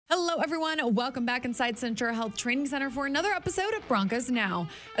Hello, everyone. Welcome back inside Centura Health Training Center for another episode of Broncos Now.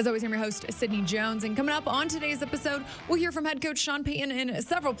 As always, I'm your host, Sydney Jones. And coming up on today's episode, we'll hear from head coach Sean Payton and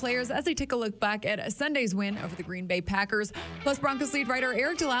several players as they take a look back at Sunday's win over the Green Bay Packers. Plus, Broncos lead writer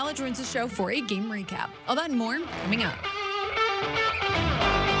Eric DeLalla joins the show for a game recap. All that and more coming up.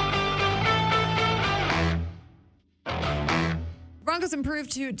 Broncos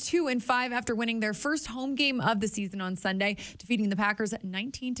improved to 2-5 after winning their first home game of the season on Sunday, defeating the Packers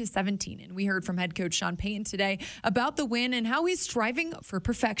 19-17. And we heard from head coach Sean Payton today about the win and how he's striving for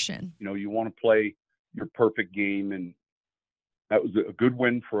perfection. You know, you want to play your perfect game, and that was a good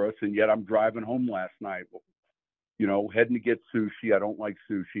win for us. And yet I'm driving home last night, you know, heading to get sushi. I don't like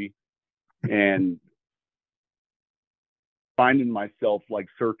sushi. And finding myself like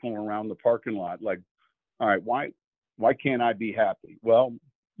circling around the parking lot, like, all right, why can't I be happy? Well,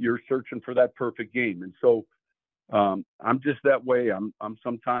 you're searching for that perfect game. And so I'm just that way. I'm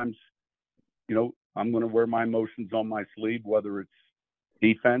sometimes, you know, I'm going to wear my emotions on my sleeve, whether it's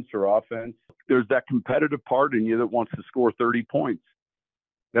defense or offense. There's that competitive part in you that wants to score 30 points,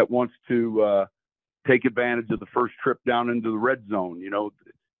 that wants to take advantage of the first trip down into the red zone, you know,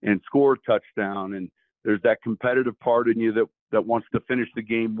 and score a touchdown. And there's that competitive part in you that wants to finish the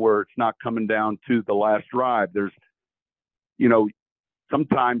game where it's not coming down to the last drive. There's, you know,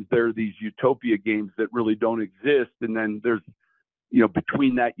 sometimes there are these utopia games that really don't exist. And then there's, you know,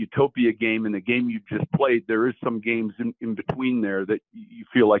 between that utopia game and the game you just played, there is some games in between there that you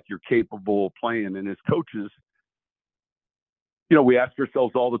feel like you're capable of playing. And as coaches, you know, we ask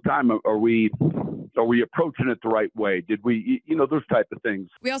ourselves all the time, are we approaching it the right way? Did we, you know, those type of things.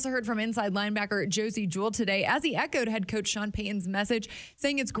 We also heard from inside linebacker Josie Jewell today as he echoed head coach Sean Payton's message,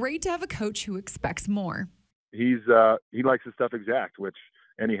 saying it's great to have a coach who expects more. He likes his stuff exact, which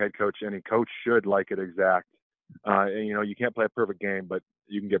any coach should like it exact. And, you know, you can't play a perfect game, but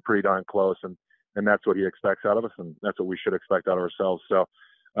you can get pretty darn close, and that's what he expects out of us, and that's what we should expect out of ourselves. So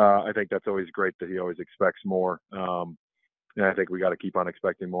I think that's always great that he always expects more. And I think we got to keep on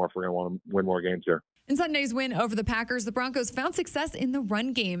expecting more if we're going to want to win more games here. In Sunday's win over the Packers, the Broncos found success in the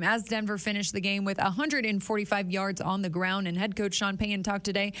run game as Denver finished the game with 145 yards on the ground. And head coach Sean Payton talked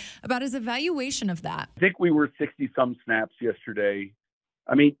today about his evaluation of that. I think we were 60-some snaps yesterday.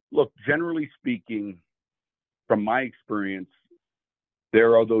 I mean, look, generally speaking, from my experience,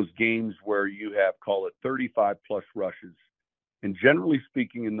 there are those games where you have, call it 35-plus rushes. And generally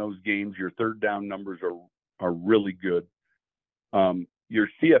speaking, in those games, your third down numbers are really good. Your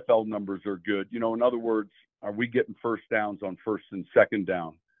CFL numbers are good. You know, in other words, are we getting first downs on first and second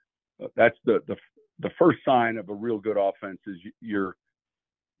down? That's the first sign of a real good offense is you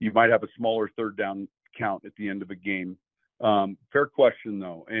might have a smaller third down count at the end of a game. Fair question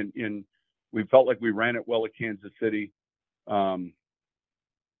though. And we felt like we ran it well at Kansas City. I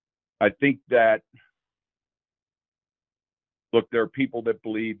think that, look, there are people that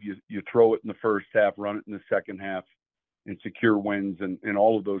believe you throw it in the first half, run it in the second half, and secure wins and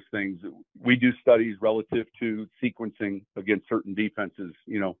all of those things. We do studies relative to sequencing against certain defenses.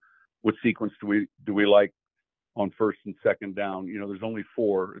 You know, what sequence do we like on first and second down? You know, there's only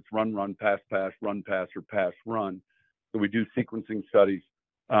 4. It's run, pass, run, pass, or pass, run. So we do sequencing studies.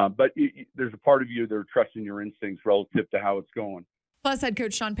 But there's a part of you that are trusting your instincts relative to how it's going. Plus, head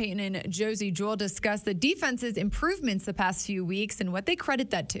coach Sean Payton and Josie Jewell discussed the defense's improvements the past few weeks and what they credit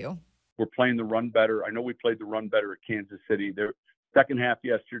that to. We're playing the run better. I know we played the run better at Kansas City. The second half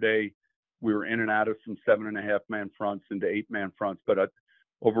yesterday, we were in and out of some 7.5-man fronts into 8-man fronts. But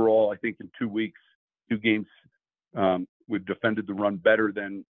overall, I think in 2 games, we've defended the run better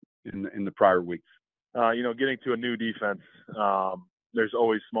than in the prior weeks. You know, getting to a new defense, there's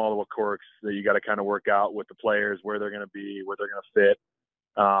always small little quirks that you got to kind of work out with the players, where they're going to be, where they're going to fit.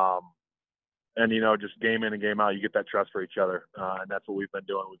 And, you know, just game in and game out, you get that trust for each other. And that's what we've been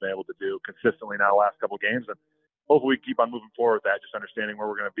doing. We've been able to do consistently now the last couple of games. And hopefully we keep on moving forward with that, just understanding where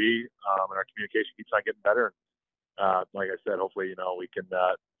we're going to be. And our communication keeps on getting better. Like I said, hopefully, you know, we can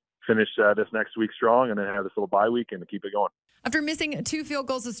finish this next week strong and then have this little bye week and keep it going. After missing 2 field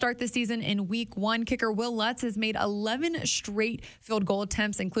goals to start the season in week 1, kicker Will Lutz has made 11 straight field goal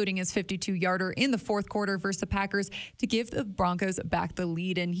attempts, including his 52-yarder in the fourth quarter versus the Packers to give the Broncos back the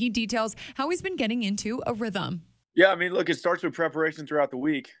lead. And he details how he's been getting into a rhythm. Yeah, I mean, look, it starts with preparation throughout the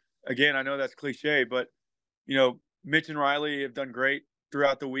week. Again, I know that's cliche, but, you know, Mitch and Riley have done great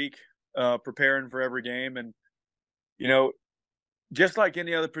throughout the week, preparing for every game. And, you know, just like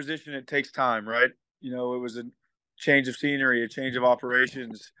any other position, it takes time, right? You know, it was a change of scenery, a change of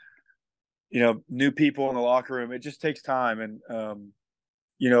operations, you know, new people in the locker room. It just takes time. And,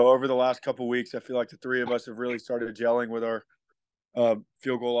 you know, over the last couple of weeks, I feel like the 3 of us have really started gelling with our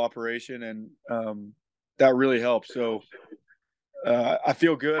field goal operation, and that really helps. So I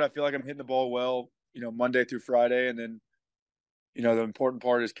feel good. I feel like I'm hitting the ball well, Monday through Friday, and then the important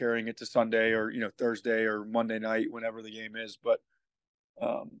part is carrying it to Sunday or Thursday or Monday night, whenever the game is. But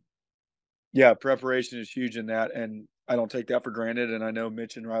yeah, preparation is huge in that, and I don't take that for granted, and I know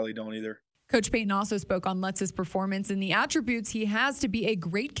Mitch and Riley don't either. Coach Payton also spoke on Lutz's performance and the attributes he has to be a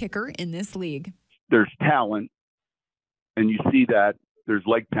great kicker in this league. There's talent, and you see that. There's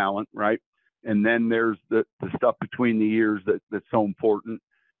leg talent, right? And then there's the stuff between the ears that's so important.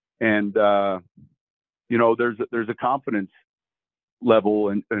 And, there's a confidence level,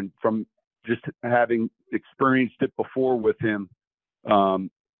 and from just having experienced it before with him,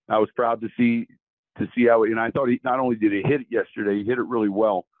 I was proud to see how, and I thought he not only did he hit it yesterday, he hit it really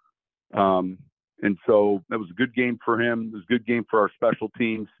well. And so that was a good game for him. It was a good game for our special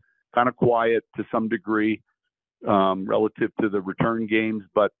teams, kind of quiet to some degree, relative to the return games,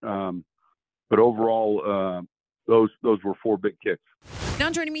 but overall, those were 4 big kicks. Now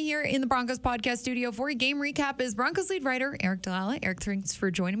joining me here in the Broncos podcast studio for a game recap is Broncos lead writer Eric Dellala. Eric, thanks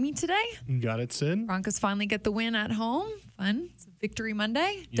for joining me today. You got it, Sid. Broncos finally get the win at home. Fun. It's Victory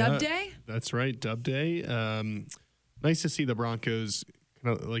Monday. Dub Day. That's right. Dub Day. Nice to see the Broncos,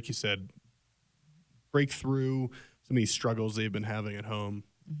 kind of like you said, break through some of these struggles they've been having at home.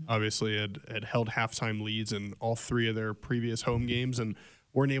 Mm-hmm. Obviously, had held halftime leads in all 3 of their previous home games and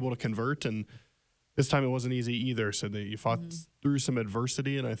weren't able to convert. And this time it wasn't easy either. So you fought through some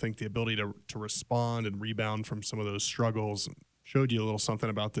adversity, and I think the ability to respond and rebound from some of those struggles showed you a little something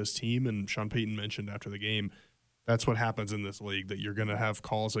about this team. And Sean Payton mentioned after the game, that's what happens in this league, that you're going to have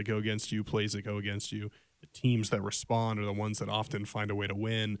calls that go against you, plays that go against you. The teams that respond are the ones that often find a way to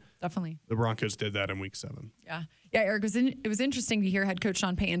win. Definitely. The Broncos did that in week 7. Yeah, Eric, it was interesting to hear head coach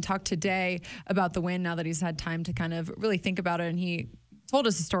Sean Payton talk today about the win now that he's had time to kind of really think about it. And he told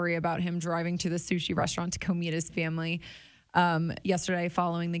us a story about him driving to the sushi restaurant to go meet his family yesterday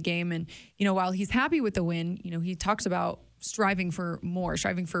following the game. And, while he's happy with the win, he talks about striving for more,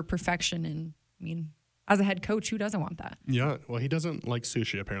 striving for perfection. And, I mean, as a head coach, who doesn't want that? Yeah, well, he doesn't like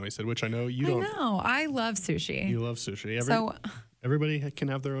sushi, apparently, Sid, which I know you don't. I know. I love sushi. You love sushi. Everybody can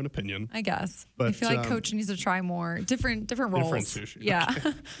have their own opinion. I guess. But I feel like coach needs to try more different roles. Different sushi. Yeah.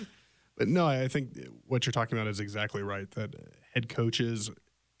 Okay. But no, I think what you're talking about is exactly right, that head coaches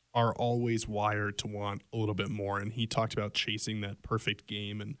are always wired to want a little bit more. And he talked about chasing that perfect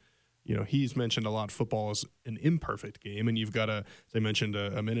game. And, he's mentioned a lot football is an imperfect game. And you've got to, as I mentioned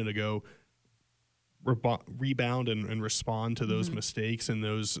a minute ago, rebound and respond to those mistakes and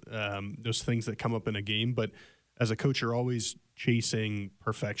those things that come up in a game. But as a coach, you're always chasing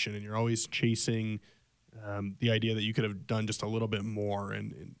perfection, and you're always chasing the idea that you could have done just a little bit more.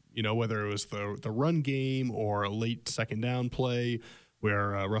 And whether it was the run game or a late second down play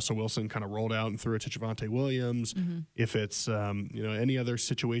where Russell Wilson kind of rolled out and threw it to Javonte Williams, if it's any other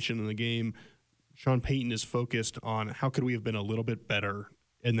situation in the game, Sean Payton is focused on how could we have been a little bit better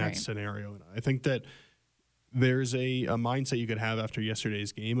in that scenario. And I think that there's a mindset you could have after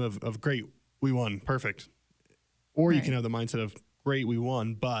yesterday's game of great, we won, perfect. Or you can have the mindset of great, we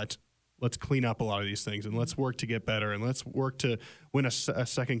won, but let's clean up a lot of these things and let's work to get better and let's work to win a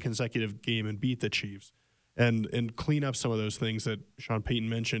second consecutive game and beat the Chiefs and clean up some of those things that Sean Payton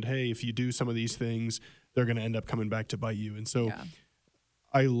mentioned. Hey, if you do some of these things, they're going to end up coming back to bite you. And so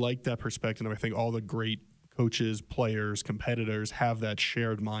I like that perspective. I think all the great coaches, players, competitors have that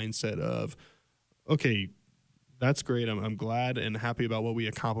shared mindset of, okay, that's great. I'm glad and happy about what we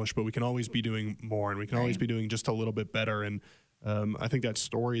accomplished, but we can always be doing more, and we can always be doing just a little bit better. And I think that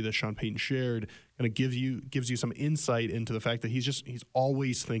story that Sean Payton shared kind of gives you some insight into the fact that he's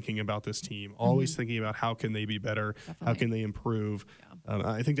always thinking about this team, always thinking about how can they be better, how can they improve.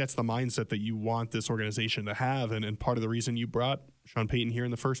 I think that's the mindset that you want this organization to have, and part of the reason you brought Sean Payton here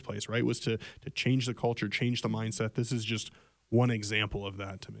in the first place, right, was to change the culture, change the mindset. This is just one example of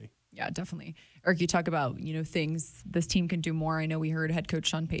that to me. Yeah, definitely. Eric, you talk about, things this team can do more. I know we heard head coach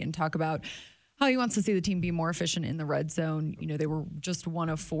Sean Payton talk about how he wants to see the team be more efficient in the red zone. They were just 1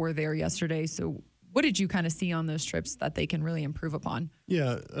 of 4 there yesterday. So what did you kind of see on those trips that they can really improve upon?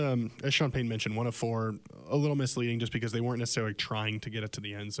 Yeah, as Sean Payton mentioned, 1 of 4, a little misleading just because they weren't necessarily trying to get it to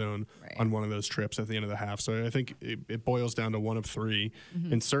the end zone on one of those trips at the end of the half. So I think it boils down to 1 of 3.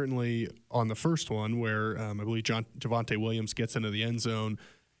 And certainly on the first one where I believe Javonte Williams gets into the end zone,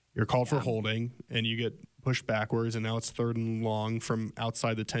 you're called for holding, and you get pushed backwards, and now it's 3rd and long from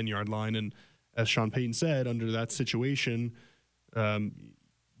outside the 10-yard line. And as Sean Payton said, under that situation,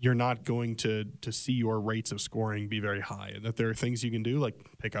 you're not going to see your rates of scoring be very high, and that there are things you can do, like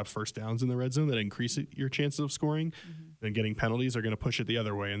pick up first downs in the red zone that increase your chances of scoring, and getting penalties are going to push it the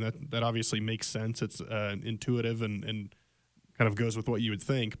other way. And that obviously makes sense. It's intuitive and kind of goes with what you would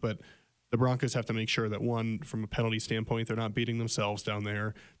think. But the Broncos have to make sure that, one, from a penalty standpoint, they're not beating themselves down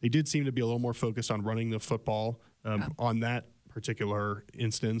there. They did seem to be a little more focused on running the football on that particular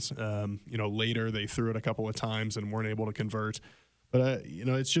instance. Later they threw it a couple of times and weren't able to convert. But,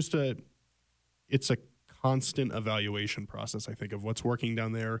 it's a constant evaluation process, I think, of what's working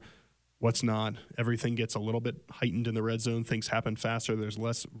down there, what's not. Everything gets a little bit heightened in the red zone. Things happen faster. There's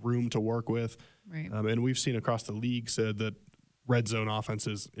less room to work with. Right. And we've seen across the league said that red zone offense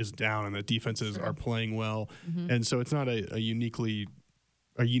is down and that defenses are playing well. And so it's not a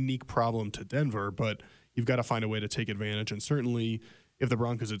unique problem to Denver, but you've got to find a way to take advantage. And certainly if the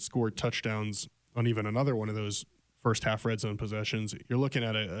Broncos had scored touchdowns on even another one of those first half red zone possessions, you're looking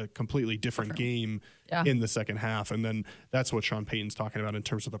at a completely different game in the second half. And then that's what Sean Payton's talking about in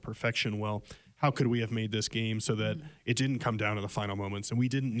terms of the perfection. Well, how could we have made this game so that it didn't come down to the final moments and we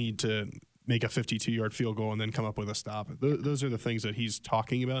didn't need to make a 52-yard field goal and then come up with a stop? Those are the things that he's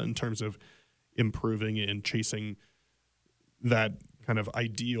talking about in terms of improving and chasing that kind of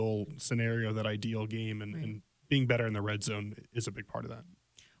ideal scenario, that ideal game, and being better in the red zone is a big part of that.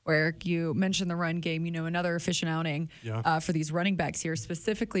 Eric, you mentioned the run game, another efficient outing for these running backs here,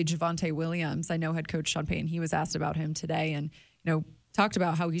 specifically Javonte Williams. I know head coach Sean Payton, he was asked about him today and, talked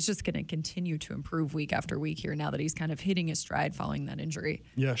about how he's just going to continue to improve week after week here now that he's kind of hitting his stride following that injury.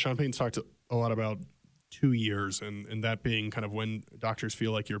 Yeah, Sean Payton's talked a lot about 2 years and that being kind of when doctors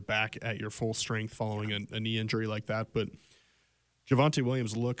feel like you're back at your full strength following a knee injury like that. But Javonte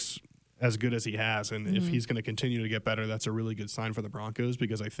Williams looks as good as he has, and if he's going to continue to get better, that's a really good sign for the Broncos,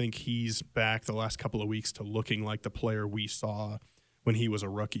 because I think he's back the last couple of weeks to looking like the player we saw when he was a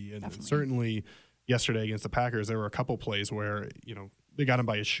rookie. And certainly yesterday against the Packers, there were a couple plays where, they got him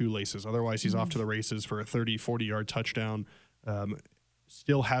by his shoelaces. Otherwise, he's off to the races for a 30, 40-yard touchdown.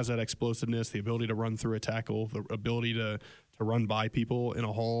 Still has that explosiveness, the ability to run through a tackle, the ability to run by people in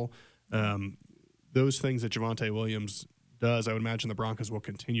a hole. Those things that Javonte Williams does, I would imagine the Broncos will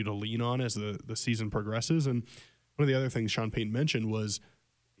continue to lean on as the season progresses. And one of the other things Sean Payton mentioned was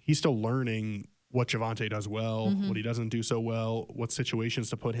he's still learning what Javonte does well, what he doesn't do so well, what situations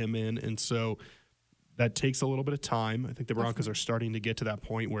to put him in. And so that takes a little bit of time. I think the Broncos are starting to get to that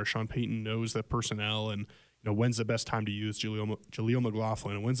point where Sean Payton knows the personnel and when's the best time to use Jaleel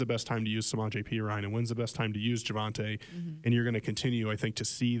McLaughlin, and when's the best time to use Samaje Perine, and when's the best time to use Javonte. And you're going to continue, I think, to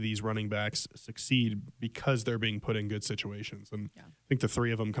see these running backs succeed because they're being put in good situations. And I think the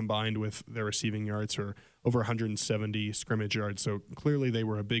three of them combined with their receiving yards are over 170 scrimmage yards. So clearly they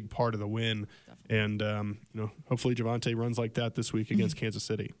were a big part of the win. Definitely. And, hopefully Javonte runs like that this week against Kansas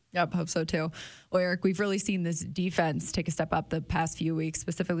City. Yep, hope so too. Well, Eric, we've really seen this defense take a step up the past few weeks,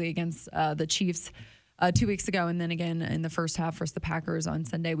 specifically against the Chiefs 2 weeks ago, and then again in the first half versus the Packers on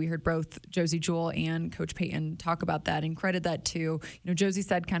Sunday. We heard both Josie Jewell and Coach Payton talk about that and credit that to, Josie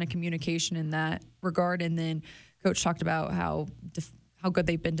said kind of communication in that regard, and then Coach talked about how good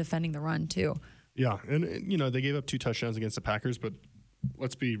they've been defending the run too. Yeah, and they gave up 2 touchdowns against the Packers, but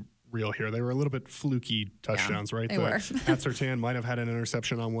let's be real here. They were a little bit fluky touchdowns, right? They were. Pat Surtain might have had an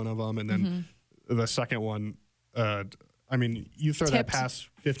interception on one of them, and then the second one, you throw that pass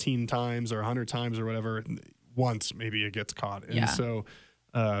 15 times or 100 times or whatever, once maybe it gets caught. And so,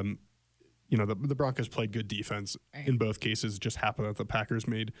 the Broncos played good defense in both cases. Just happened that the Packers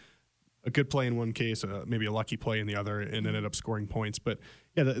made a good play in one case, maybe a lucky play in the other, and ended up scoring points. But,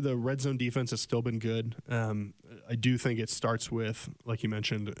 the red zone defense has still been good. I do think it starts with, like you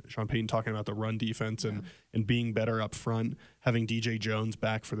mentioned, Sean Payton talking about the run defense and being better up front. Having DJ Jones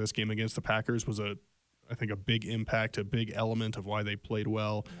back for this game against the Packers was I think a big impact, a big element of why they played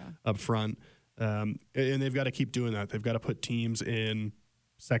well up front. And they've got to keep doing that. They've got to put teams in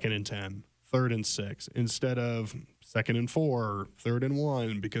 2nd and 10, 3rd and 6, instead of 2nd and 4, 3rd and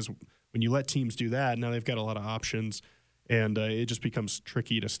 1, because when you let teams do that, now they've got a lot of options, and it just becomes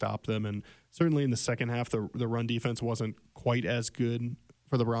tricky to stop them. And certainly in the second half, the run defense wasn't quite as good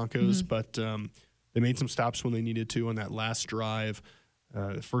for the Broncos, but they made some stops when they needed to on that last drive.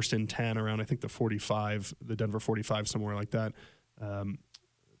 1st and 10 around, I think, the Denver 45, somewhere like that.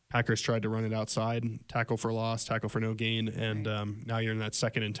 Packers tried to run it outside, tackle for loss, tackle for no gain, and now you're in that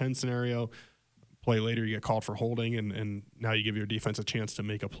 2nd and 10 scenario. Play later, you get called for holding, and now you give your defense a chance to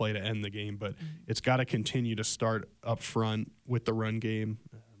make a play to end the game. But it's got to continue to start up front with the run game.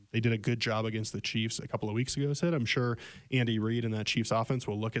 They did a good job against the Chiefs a couple of weeks ago, I'm sure Andy Reid and that Chiefs offense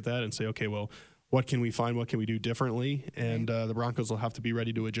will look at that and say, okay, well, what can we find? What can we do differently? And the Broncos will have to be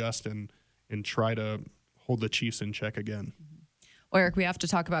ready to adjust and try to hold the Chiefs in check again. Well, Eric, we have to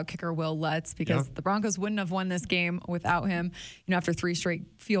talk about kicker Will Lutz because the Broncos wouldn't have won this game without him. After 3 straight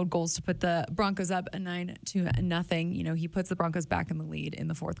field goals to put the Broncos up 9-0. He puts the Broncos back in the lead in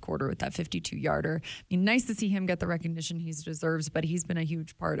the fourth quarter with that 52-yarder. Nice to see him get the recognition he deserves, but he's been a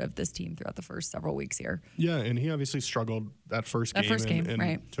huge part of this team throughout the first several weeks here. Yeah, and he obviously struggled that first game and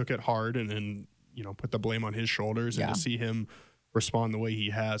right. took it hard and put the blame on his shoulders. And to see him respond the way he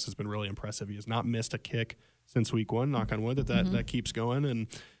has been really impressive. He has not missed a kick since week 1, knock on wood, that keeps going. And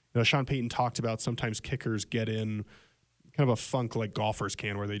Sean Payton talked about sometimes kickers get in kind of a funk like golfers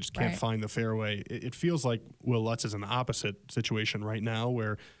can, where they just can't find the fairway. It feels like Will Lutz is in the opposite situation right now,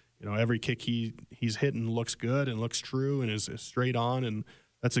 where every kick he's hitting looks good and looks true and is straight on, and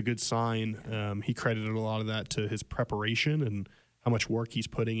that's a good sign. He credited a lot of that to his preparation and how much work he's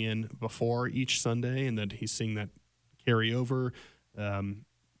putting in before each Sunday, and that he's seeing that carry over.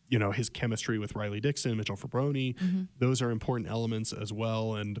 His chemistry with Riley Dixon, Mitchell Fabroni, those are important elements as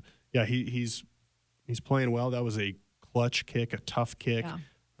well. And he's playing well. That was a clutch kick, a tough kick.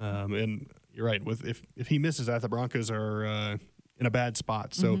 Yeah. And you're right. If he misses that, the Broncos are in a bad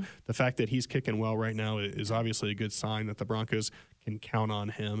spot. So the fact that he's kicking well right now is obviously a good sign that the Broncos can count on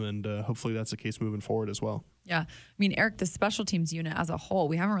him, and hopefully that's the case moving forward as well. Yeah. Eric, the special teams unit as a whole,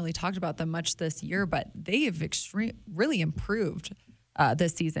 we haven't really talked about them much this year, but they have really improved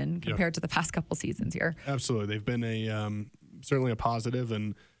this season compared to the past couple seasons here. Absolutely. They've been certainly a positive,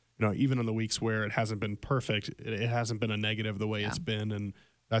 and even on the weeks where it hasn't been perfect, it hasn't been a negative the way it's been, and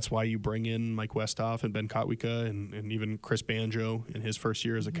that's why you bring in Mike Westhoff and Ben Kotwika and even Chris Banjo in his first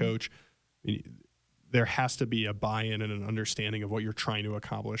year as a coach. There has to be a buy-in and an understanding of what you're trying to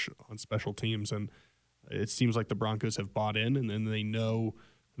accomplish on special teams, and it seems like the Broncos have bought in, and they know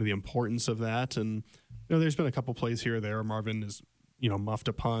the importance of that. And there's been a couple plays here or there. Marvin is muffed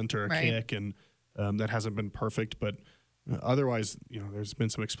a punt or a kick, and that hasn't been perfect. But otherwise, there's been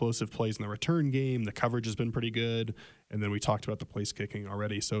some explosive plays in the return game. The coverage has been pretty good, and then we talked about the place kicking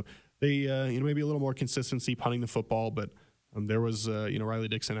already. So they, maybe a little more consistency punting the football, but there was, Riley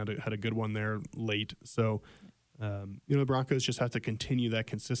Dixon had a good one there late. So, the Broncos just have to continue that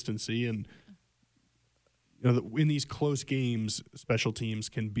consistency. And, in these close games, special teams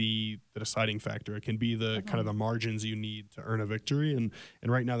can be the deciding factor. It can be the kind of the margins you need to earn a victory. And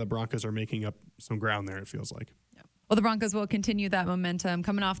right now the Broncos are making up some ground there, it feels like. Yeah. Well, the Broncos will continue that momentum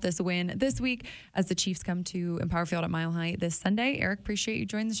coming off this win this week as the Chiefs come to Empower Field at Mile High this Sunday. Eric, appreciate you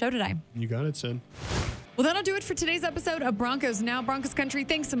joining the show today. You got it, Sid. Well, that'll do it for today's episode of Broncos Now. Broncos Country,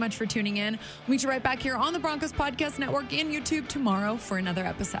 thanks so much for tuning in. We'll meet you right back here on the Broncos Podcast Network and YouTube tomorrow for another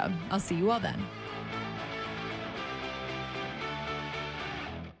episode. I'll see you all then.